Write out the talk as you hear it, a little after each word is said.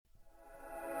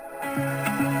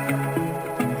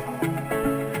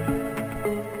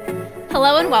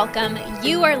Hello and welcome.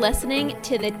 You are listening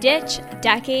to the Ditch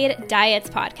Decade Diets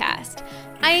podcast.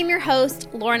 I am your host,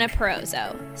 Lorna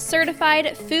Perozzo,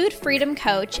 certified food freedom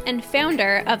coach and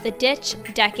founder of the Ditch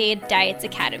Decade Diets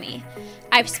Academy.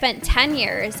 I've spent 10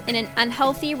 years in an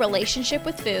unhealthy relationship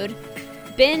with food,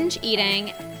 binge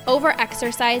eating,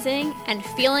 over-exercising, and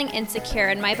feeling insecure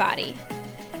in my body.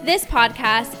 This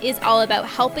podcast is all about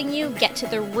helping you get to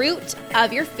the root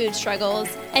of your food struggles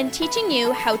and teaching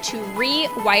you how to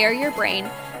rewire your brain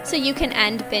so you can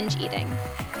end binge eating.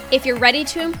 If you're ready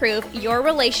to improve your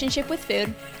relationship with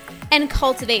food and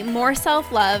cultivate more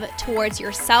self-love towards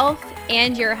yourself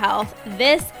and your health,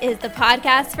 this is the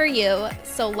podcast for you.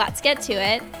 So let's get to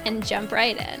it and jump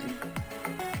right in.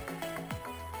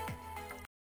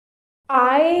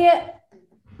 I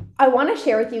want to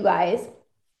share with you guys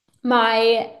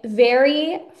my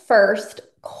very first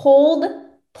cold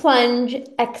plunge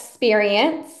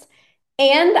experience,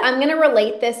 and I'm going to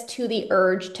relate this to the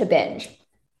urge to binge.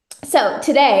 So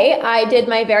today I did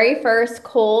my very first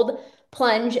cold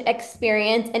plunge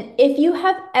experience, and if you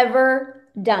have ever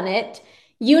done it,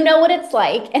 you know what it's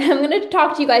like, and I'm going to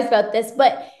talk to you guys about this,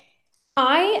 but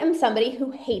I am somebody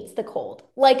who hates the cold.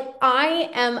 Like, I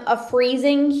am a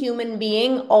freezing human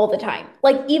being all the time.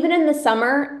 Like, even in the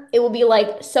summer, it will be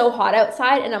like so hot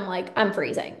outside and I'm like, I'm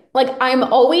freezing. Like, I'm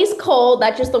always cold.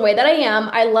 That's just the way that I am.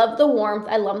 I love the warmth.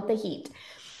 I love the heat.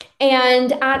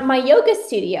 And at my yoga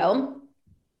studio,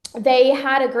 they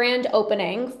had a grand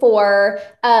opening for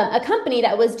a company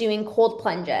that was doing cold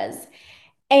plunges.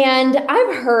 And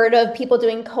I've heard of people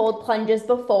doing cold plunges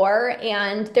before,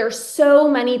 and there's so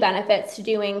many benefits to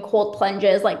doing cold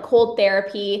plunges, like cold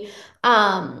therapy.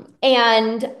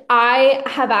 And I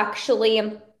have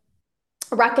actually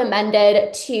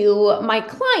recommended to my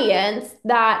clients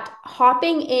that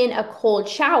hopping in a cold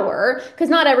shower, because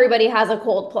not everybody has a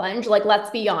cold plunge, like let's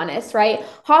be honest, right?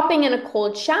 Hopping in a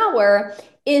cold shower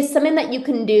is something that you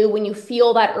can do when you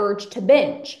feel that urge to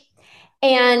binge.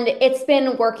 And it's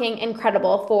been working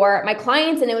incredible for my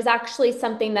clients. And it was actually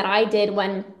something that I did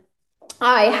when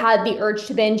I had the urge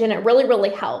to binge, and it really, really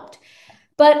helped.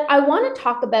 But I want to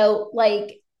talk about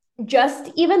like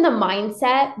just even the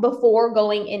mindset before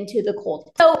going into the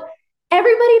cold. So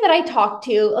everybody that I talk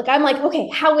to, like, I'm like, okay,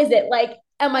 how is it? Like,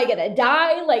 am I gonna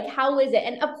die? Like, how is it?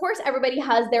 And of course, everybody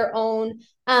has their own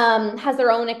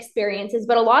experiences,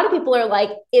 but a lot of people are like,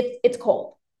 it's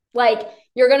cold. Like,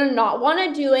 you're going to not want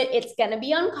to do it. It's going to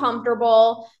be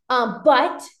uncomfortable,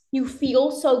 but you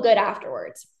feel so good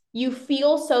afterwards. You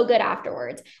feel so good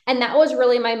afterwards. And that was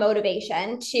really my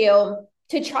motivation to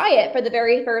try it for the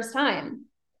very first time.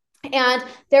 And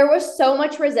there was so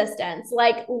much resistance.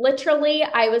 Like, literally,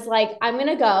 I was like, I'm going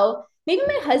to go. Maybe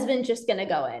my husband's just going to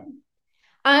go in.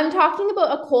 I'm talking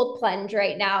about a cold plunge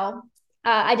right now.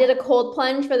 I did a cold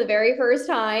plunge for the very first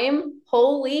time.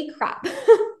 Holy crap.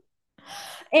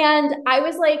 And I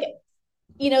was like,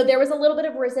 there was a little bit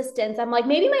of resistance. I'm like,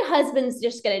 maybe my husband's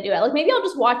just going to do it. Like, maybe I'll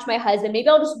just watch my husband. Maybe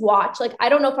I'll just watch. Like, I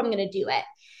don't know if I'm going to do it.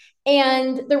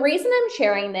 And the reason I'm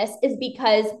sharing this is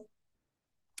because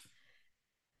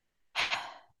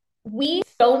we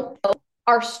don't know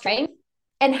our strength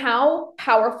and how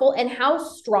powerful and how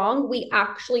strong we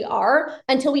actually are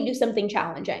until we do something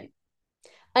challenging.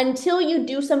 Until you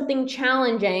do something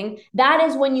challenging, that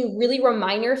is when you really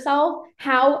remind yourself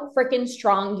how freaking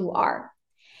strong you are.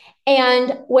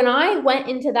 And when I went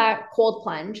into that cold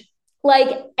plunge, like,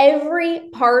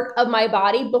 every part of my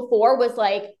body before was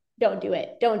like, don't do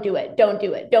it, don't do it, don't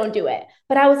do it, don't do it.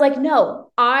 But I was like,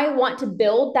 no, I want to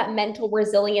build that mental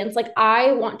resilience. Like,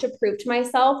 I want to prove to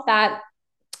myself that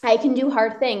I can do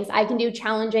hard things. I can do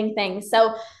challenging things.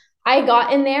 So I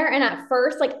got in there, and at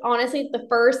first, like, honestly, the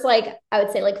first, like, I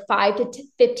would say like 5 to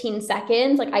 15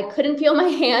 seconds, like, I couldn't feel my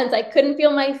hands. I couldn't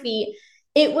feel my feet.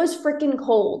 It was freaking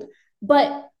cold.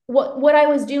 But what I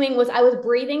was doing was I was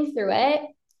breathing through it.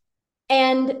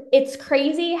 And it's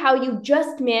crazy how you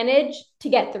just manage to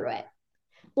get through it.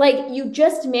 Like, you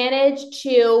just manage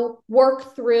to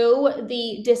work through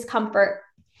the discomfort.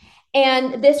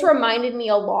 And this reminded me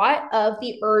a lot of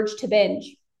the urge to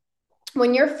binge.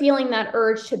 When you're feeling that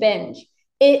urge to binge,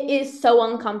 it is so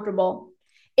uncomfortable.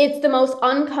 It's the most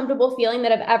uncomfortable feeling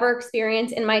that I've ever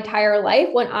experienced in my entire life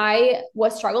when I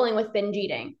was struggling with binge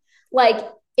eating. Like,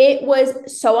 it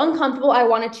was so uncomfortable. I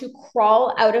wanted to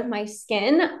crawl out of my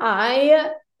skin.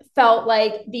 I felt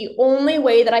like the only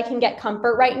way that I can get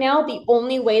comfort right now, the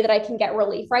only way that I can get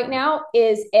relief right now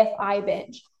is if I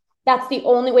binge. That's the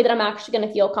only way that I'm actually going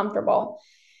to feel comfortable.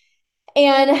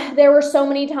 And there were so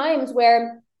many times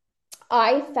where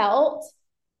I felt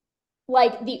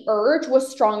like the urge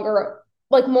was stronger,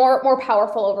 like more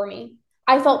powerful over me.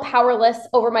 I felt powerless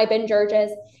over my binge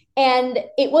urges. And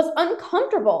it was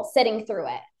uncomfortable sitting through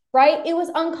it, right? It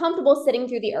was uncomfortable sitting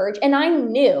through the urge. And I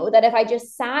knew that if I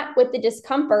just sat with the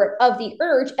discomfort of the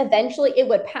urge, eventually it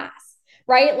would pass,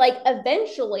 right? Like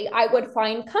eventually I would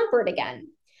find comfort again.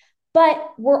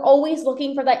 But we're always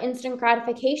looking for that instant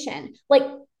gratification, like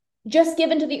just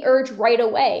give into the urge right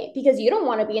away because you don't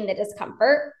want to be in the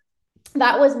discomfort.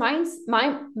 That was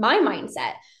my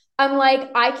mindset. I'm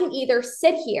like, I can either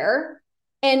sit here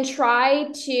and try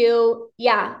to,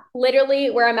 yeah, literally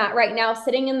where I'm at right now,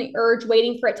 sitting in the urge,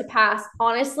 waiting for it to pass.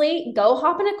 Honestly, go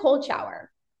hop in a cold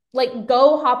shower. Like,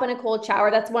 go hop in a cold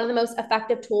shower. That's one of the most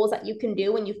effective tools that you can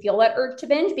do when you feel that urge to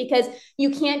binge because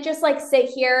you can't just like sit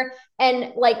here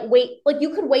and like wait. Like,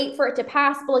 you could wait for it to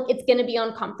pass, but like it's going to be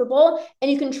uncomfortable.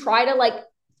 And you can try to like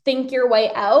think your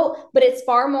way out, but it's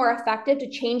far more effective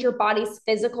to change your body's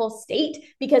physical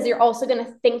state because you're also going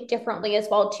to think differently as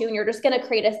well too, and you're just going to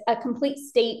create a complete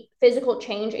state physical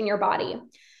change in your body.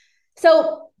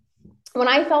 So when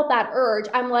I felt that urge,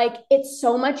 I'm like, it's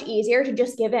so much easier to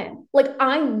just give in. Like,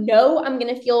 I know I'm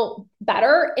going to feel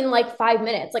better in like 5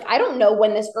 minutes. Like, I don't know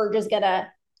when this urge is going to,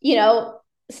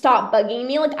 stop bugging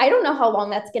me. Like, I don't know how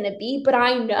long that's going to be, but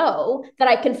I know that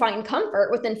I can find comfort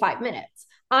within 5 minutes.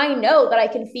 I know that I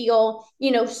can feel,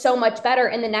 so much better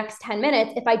in the next 10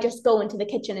 minutes if I just go into the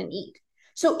kitchen and eat.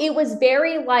 So it was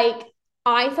very like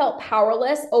I felt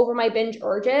powerless over my binge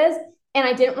urges and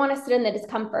I didn't want to sit in the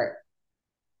discomfort.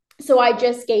 So I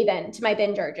just gave in to my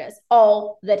binge urges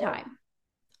all the time,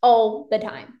 all the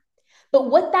time. But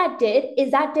what that did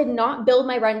is that did not build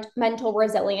my mental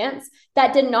resilience.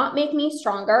 That did not make me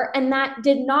stronger. And that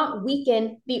did not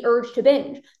weaken the urge to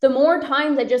binge. The more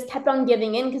times I just kept on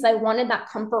giving in because I wanted that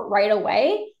comfort right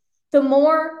away, the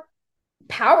more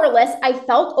powerless I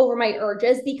felt over my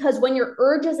urges because when your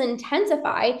urges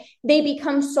intensify, they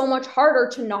become so much harder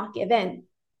to not give in.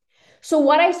 So,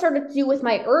 what I started to do with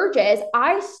my urges,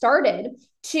 I started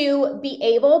to be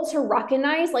able to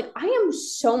recognize like I am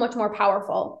so much more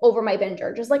powerful over my binge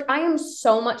urges. Like I am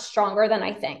so much stronger than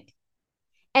I think.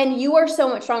 And you are so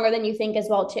much stronger than you think as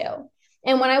well, too.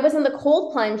 And when I was in the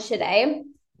cold plunge today,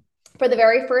 for the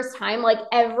very first time, like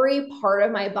every part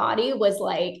of my body was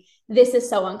like, this is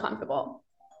so uncomfortable.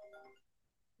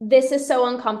 This is so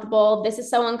uncomfortable. This is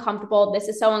so uncomfortable. This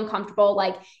is so uncomfortable.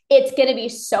 Like, it's going to be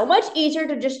so much easier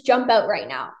to just jump out right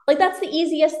now. Like, that's the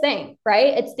easiest thing,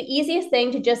 right? It's the easiest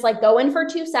thing to just like go in for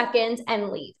 2 seconds and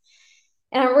leave.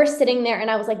 And I remember sitting there and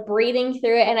I was like breathing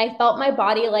through it and I felt my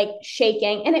body like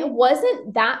shaking. And it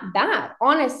wasn't that bad,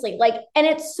 honestly. Like, and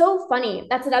it's so funny.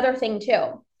 That's another thing,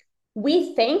 too.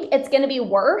 We think it's going to be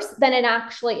worse than it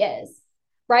actually is,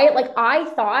 right? Like I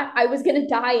thought I was going to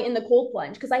die in the cold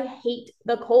plunge because I hate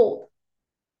the cold.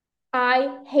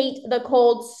 I hate the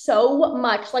cold so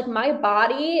much. Like my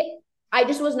body, I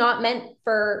just was not meant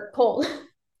for cold.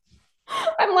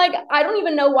 I'm like, I don't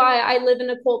even know why I live in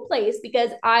a cold place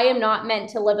because I am not meant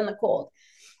to live in the cold.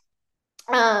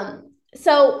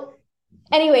 So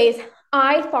anyways,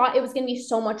 I thought it was going to be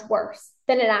so much worse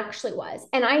than it actually was.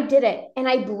 And I did it and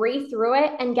I breathed through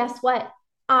it. And guess what?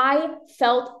 I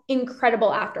felt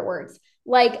incredible afterwards.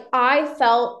 Like I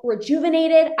felt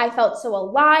rejuvenated. I felt so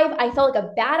alive. I felt like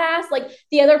a badass. Like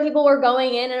the other people were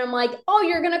going in and I'm like, oh,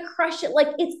 you're going to crush it. Like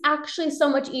it's actually so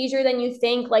much easier than you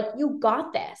think. Like you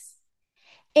got this.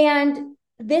 And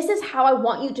this is how I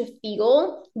want you to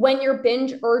feel when your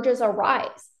binge urges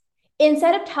arise.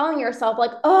 Instead of telling yourself like,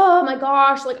 oh my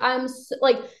gosh, like I'm so,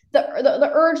 like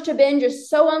the urge to binge is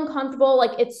so uncomfortable.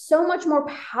 Like it's so much more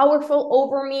powerful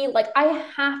over me. Like I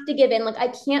have to give in. Like I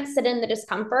can't sit in the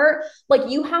discomfort.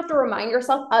 Like you have to remind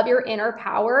yourself of your inner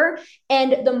power.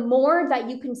 And the more that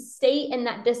you can stay in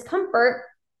that discomfort,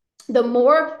 the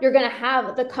more you're going to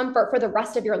have the comfort for the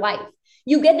rest of your life.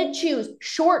 You get to choose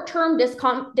short-term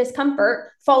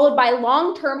discomfort followed by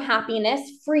long-term happiness,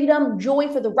 freedom, joy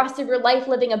for the rest of your life,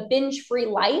 living a binge-free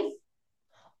life.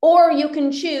 Or you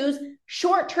can choose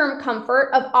short-term comfort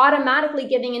of automatically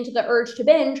giving into the urge to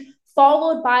binge,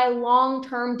 followed by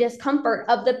long-term discomfort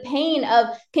of the pain of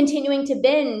continuing to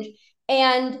binge.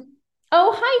 And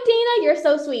oh, hi, Dana, you're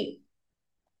so sweet.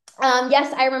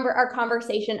 Yes, I remember our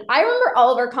conversation. I remember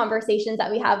all of our conversations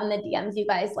that we have in the DMs, you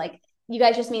guys. Like, you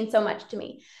guys just mean so much to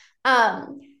me.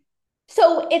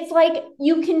 So it's like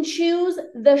you can choose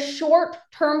the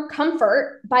short-term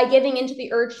comfort by giving into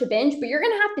the urge to binge, but you're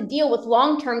going to have to deal with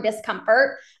long-term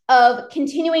discomfort of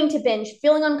continuing to binge,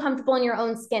 feeling uncomfortable in your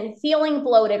own skin, feeling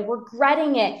bloated,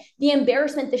 regretting it, the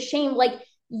embarrassment, the shame. Like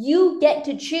you get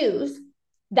to choose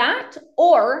that,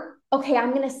 or okay,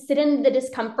 I'm going to sit in the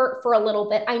discomfort for a little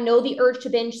bit. I know the urge to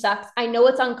binge sucks. I know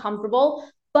it's uncomfortable,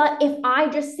 But if I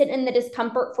just sit in the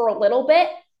discomfort for a little bit,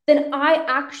 then I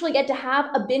actually get to have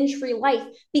a binge free life,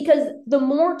 because the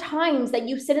more times that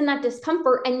you sit in that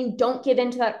discomfort and you don't give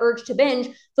in to that urge to binge,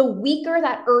 the weaker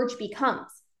that urge becomes.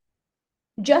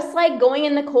 Just like going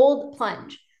in the cold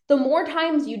plunge, the more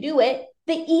times you do it,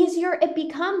 the easier it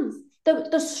becomes.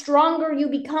 The stronger you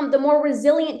become, the more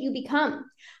resilient you become.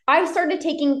 I started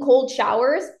taking cold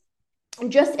showers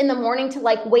just in the morning to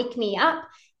like wake me up.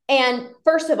 And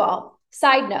first of all,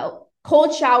 side note,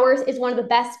 cold showers is one of the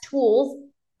best tools.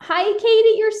 Hi,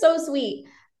 Katie, you're so sweet.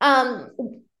 Um,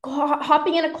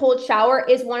 Hopping in a cold shower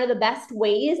is one of the best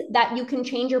ways that you can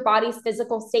change your body's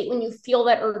physical state when you feel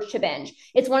that urge to binge.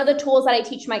 It's one of the tools that I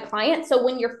teach my clients. So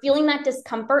when you're feeling that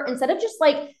discomfort, instead of just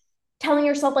like telling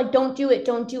yourself like don't do it,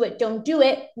 don't do it, don't do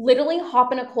it, literally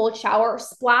hop in a cold shower,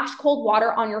 splash cold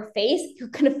water on your face, you're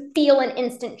going to feel an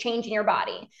instant change in your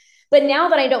body. But now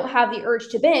that I don't have the urge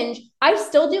to binge, I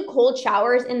still do cold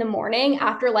showers in the morning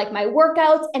after like my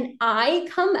workouts. And I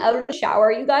come out of the shower,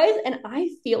 you guys, and I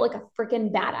feel like a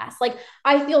freaking badass. Like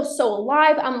I feel so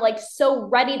alive. I'm like so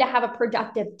ready to have a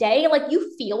productive day. Like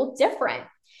you feel different.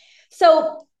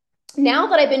 So now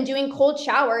that I've been doing cold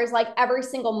showers like every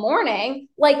single morning,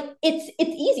 like it's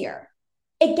easier.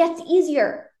 It gets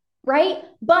easier, right?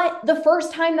 But the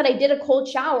first time that I did a cold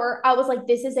shower, I was like,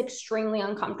 this is extremely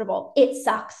uncomfortable. It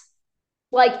sucks.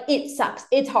 Like it sucks.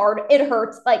 It's hard. It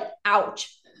hurts. Like,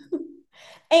 ouch.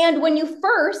 And when you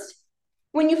first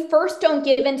don't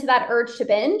give into that urge to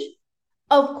binge,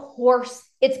 of course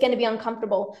it's going to be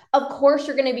uncomfortable. Of course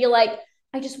you're going to be like,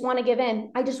 I just want to give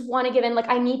in. I just want to give in. Like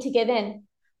I need to give in.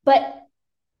 But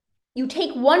you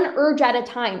take one urge at a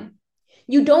time.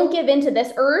 You don't give into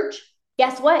this urge.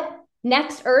 Guess what?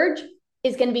 Next urge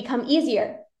is going to become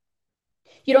easier.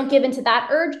 You don't give into that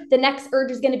urge. The next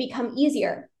urge is going to become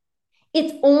easier.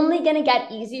 It's only going to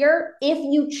get easier if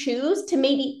you choose to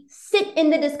maybe sit in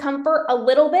the discomfort a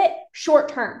little bit short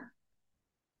term.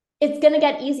 It's going to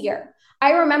get easier.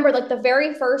 I remember like the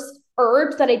very first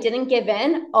urge that I didn't give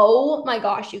in. Oh my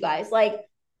gosh, you guys, like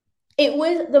it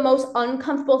was the most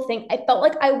uncomfortable thing. I felt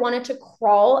like I wanted to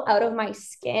crawl out of my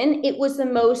skin. It was the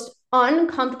most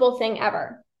uncomfortable thing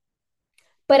ever.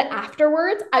 But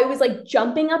afterwards, I was like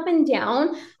jumping up and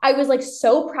down. I was like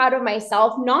so proud of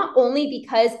myself, not only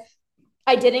because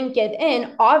I didn't give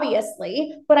in,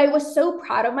 obviously, but I was so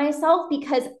proud of myself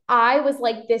because I was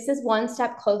like, this is one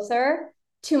step closer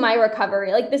to my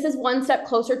recovery. Like, this is one step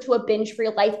closer to a binge free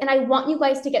life. And I want you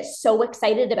guys to get so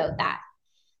excited about that.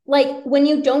 Like, when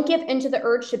you don't give into the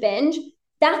urge to binge,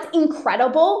 that's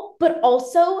incredible, but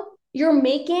also you're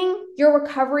making your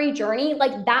recovery journey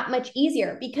like that much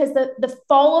easier because the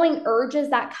following urges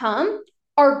that come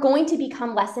are going to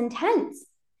become less intense.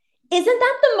 Isn't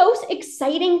that the most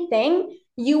exciting thing?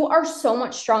 You are so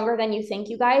much stronger than you think,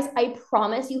 you guys. I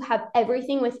promise you have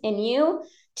everything within you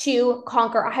to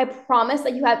conquer. I promise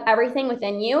that you have everything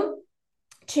within you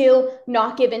to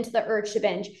not give into the urge to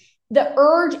binge. The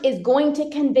urge is going to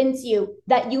convince you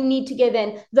that you need to give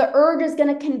in. The urge is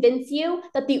going to convince you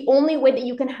that the only way that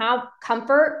you can have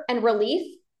comfort and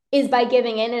relief is by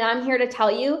giving in. And I'm here to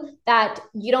tell you that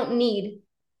you don't need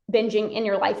binging in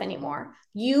your life anymore.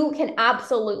 You can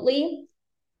absolutely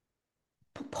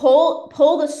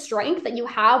pull the strength that you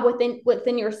have within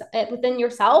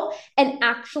yourself and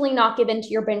actually not give into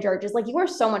your binge urges. Like you are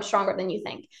so much stronger than you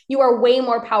think. You are way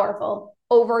more powerful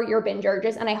over your binge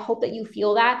urges, and I hope that you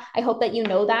feel that. I hope that you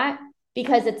know that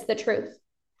because it's the truth.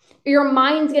 Your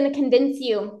mind's going to convince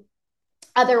you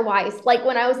otherwise. Like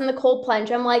when I was in the cold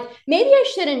plunge, I'm like, maybe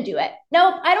I shouldn't do it.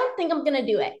 Nope, I don't think I'm going to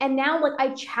do it. And now like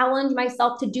I challenge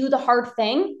myself to do the hard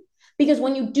thing because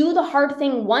when you do the hard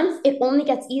thing once, it only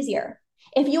gets easier.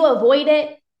 If you avoid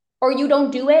it or you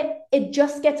don't do it, it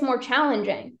just gets more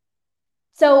challenging.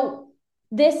 So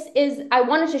I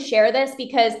wanted to share this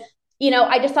because,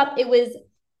 I just thought it was,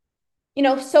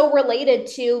 so related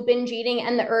to binge eating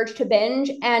and the urge to binge.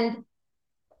 And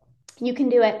you can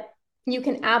do it. You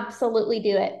can absolutely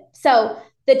do it. So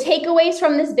the takeaways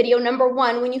from this video, number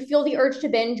one, when you feel the urge to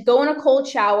binge, go in a cold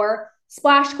shower,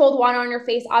 splash cold water on your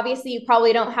face. Obviously, you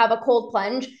probably don't have a cold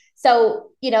plunge. So,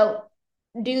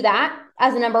 do that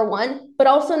as a number one. But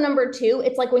also number two,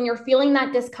 it's like when you're feeling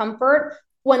that discomfort,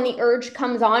 when the urge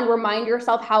comes on, remind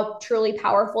yourself how truly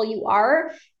powerful you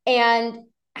are and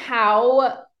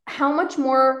how much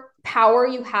more power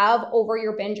you have over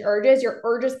your binge urges. Your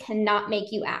urges cannot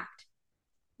make you act.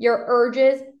 Your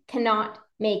urges cannot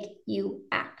make you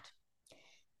act.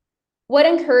 What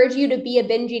encouraged you to be a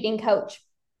binge eating coach?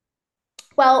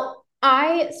 Well,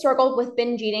 I struggled with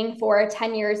binge eating for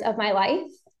 10 years of my life.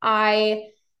 I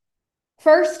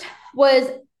first was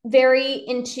very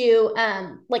into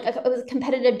like I was a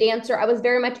competitive dancer. I was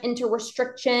very much into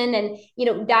restriction and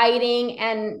dieting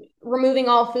and removing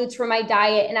all foods from my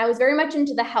diet, and I was very much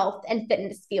into the health and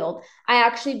fitness field. I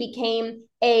actually became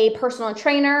a personal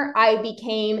trainer. I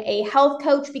became a health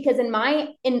coach because in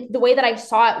the way that I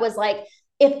saw it was like,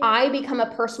 if I become a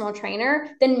personal trainer,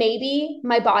 then maybe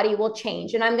my body will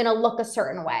change and I'm going to look a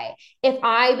certain way. If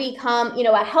I become,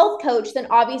 a health coach, then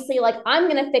obviously like I'm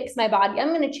going to fix my body. I'm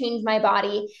going to change my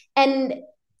body. And,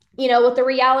 what the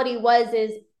reality was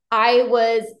is I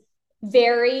was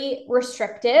very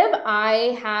restrictive.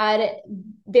 I had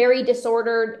very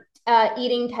disordered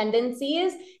eating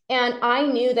tendencies. And I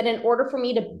knew that in order for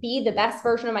me to be the best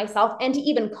version of myself and to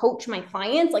even coach my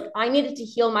clients, like I needed to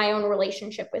heal my own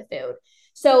relationship with food.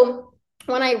 So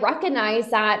when I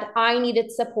recognized that I needed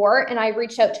support and I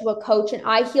reached out to a coach and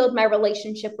I healed my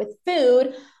relationship with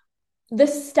food, the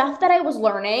stuff that I was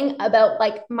learning about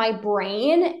like my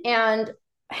brain and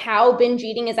how binge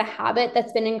eating is a habit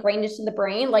that's been ingrained into the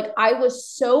brain, like I was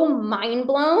so mind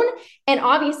blown. And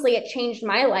obviously it changed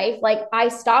my life. Like I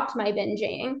stopped my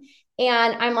binging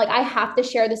and I'm like, I have to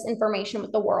share this information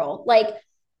with the world. Like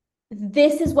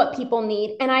this is what people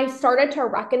need. And I started to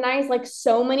recognize like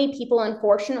so many people,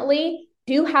 unfortunately,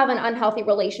 do have an unhealthy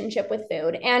relationship with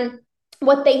food. And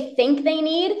what they think they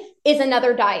need is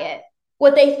another diet.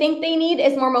 What they think they need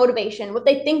is more motivation. What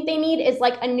they think they need is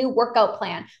like a new workout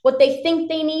plan. What they think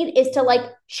they need is to like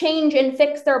change and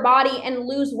fix their body and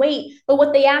lose weight. But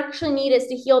what they actually need is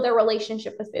to heal their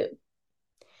relationship with food.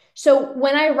 So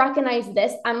when I recognize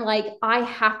this, I'm like, I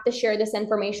have to share this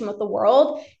information with the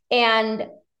world. And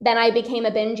then I became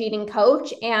a binge eating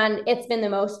coach, and it's been the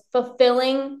most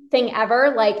fulfilling thing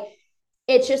ever. Like,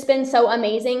 it's just been so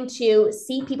amazing to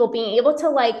see people being able to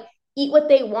like eat what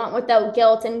they want without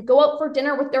guilt and go out for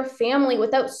dinner with their family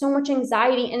without so much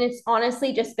anxiety. And it's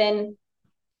honestly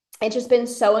it's just been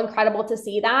so incredible to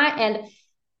see that. And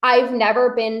I've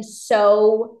never been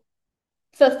so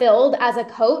fulfilled as a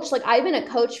coach. Like I've been a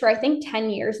coach for I think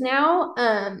 10 years now.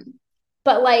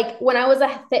 But like when I was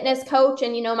a fitness coach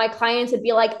and my clients would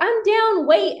be like, I'm down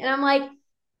weight. And I'm like,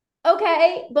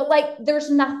 okay, but like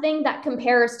there's nothing that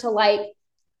compares to like,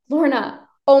 Lorna,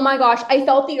 oh my gosh, I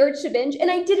felt the urge to binge and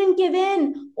I didn't give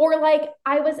in. Or like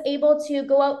I was able to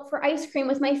go out for ice cream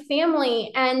with my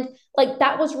family. And like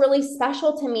that was really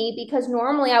special to me because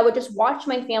normally I would just watch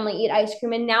my family eat ice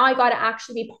cream. And now I got to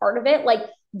actually be part of it. Like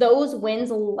those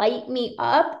wins light me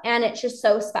up. And it's just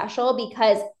so special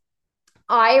because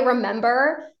I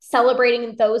remember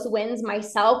celebrating those wins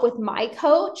myself with my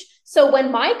coach. So when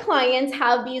my clients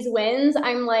have these wins,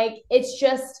 I'm like, it's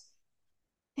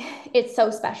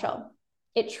so special.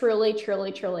 It truly,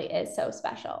 truly, truly is so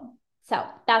special. So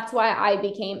that's why I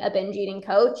became a binge eating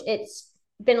coach. It's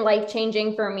been life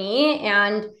changing for me.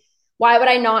 And why would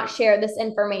I not share this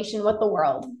information with the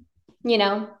world?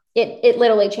 It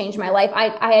literally changed my life.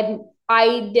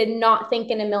 I did not think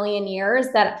in a million years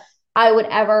that I would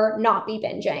ever not be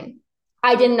binging.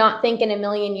 I did not think in a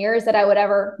million years that I would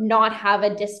ever not have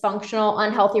a dysfunctional,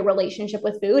 unhealthy relationship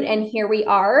with food. And here we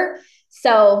are.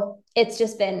 So it's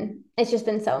just been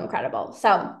so incredible.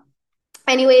 So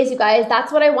anyways, you guys,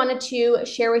 that's what I wanted to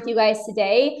share with you guys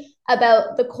today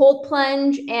about the cold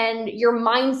plunge and your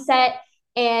mindset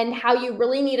and how you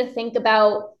really need to think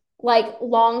about like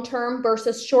long-term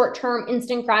versus short-term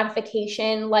instant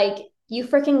gratification. Like you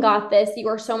freaking got this. You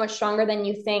are so much stronger than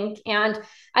you think. And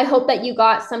I hope that you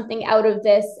got something out of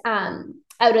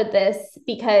this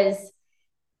because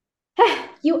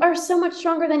you are so much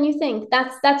stronger than you think.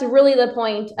 That's really the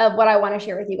point of what I want to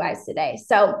share with you guys today.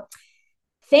 So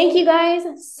thank you guys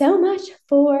so much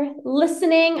for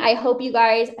listening. I hope you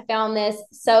guys found this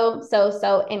so, so,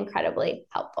 so incredibly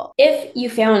helpful. If you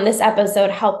found this episode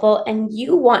helpful and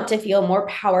you want to feel more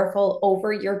powerful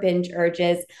over your binge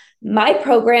urges, my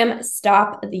program,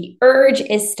 Stop the Urge,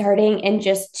 is starting in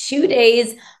just 2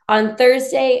 days on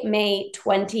Thursday, May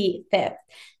 25th.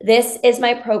 This is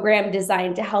my program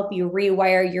designed to help you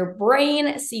rewire your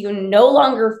brain so you no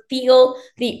longer feel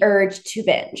the urge to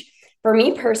binge. For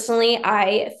me personally,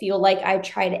 I feel like I've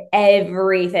tried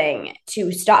everything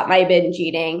to stop my binge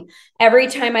eating. Every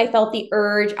time I felt the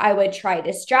urge, I would try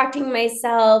distracting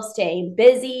myself, staying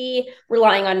busy,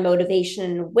 relying on motivation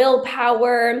and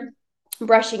willpower,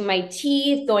 brushing my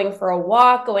teeth, going for a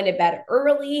walk, going to bed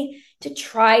early to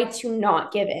try to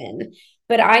not give in.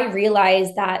 But I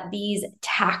realized that these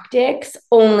tactics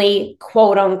only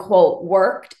quote unquote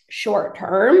worked short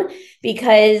term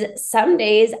because some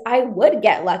days I would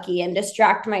get lucky and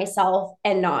distract myself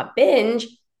and not binge,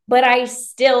 but I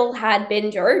still had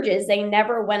binge urges. They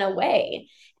never went away.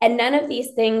 And none of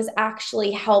these things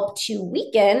actually help to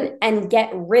weaken and get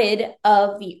rid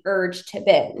of the urge to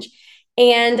binge.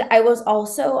 And I was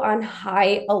also on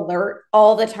high alert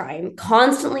all the time,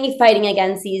 constantly fighting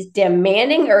against these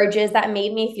demanding urges that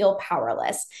made me feel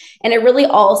powerless. And it really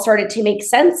all started to make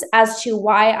sense as to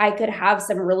why I could have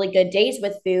some really good days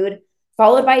with food,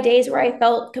 followed by days where I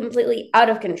felt completely out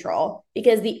of control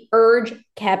because the urge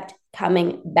kept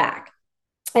coming back.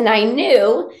 And I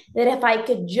knew that if I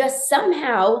could just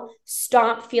somehow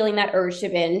stop feeling that urge to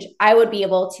binge, I would be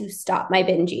able to stop my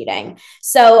binge eating.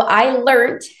 So I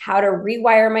learned how to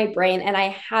rewire my brain, and I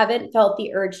haven't felt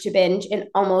the urge to binge in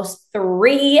almost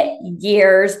 3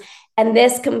 years. And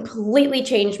this completely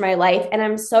changed my life. And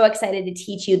I'm so excited to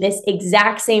teach you this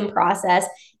exact same process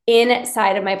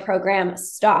inside of my program,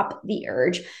 Stop the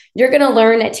Urge. You're going to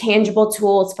learn tangible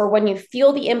tools for when you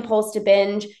feel the impulse to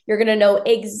binge. You're going to know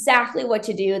exactly what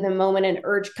to do the moment an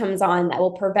urge comes on that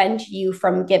will prevent you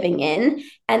from giving in.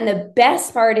 And the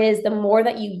best part is the more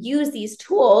that you use these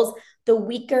tools, the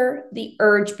weaker the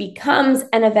urge becomes,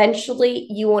 and eventually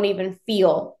you won't even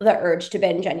feel the urge to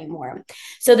binge anymore.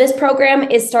 So this program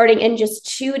is starting in just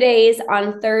 2 days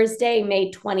on Thursday,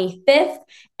 May 25th,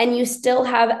 and you still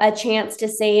have a chance to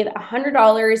save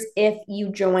 $100 if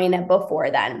you join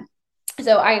before then.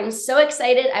 So I am so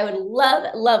excited. I would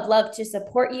love, love, love to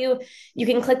support you. You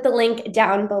can click the link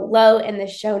down below in the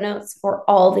show notes for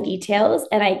all the details,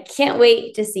 and I can't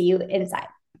wait to see you inside.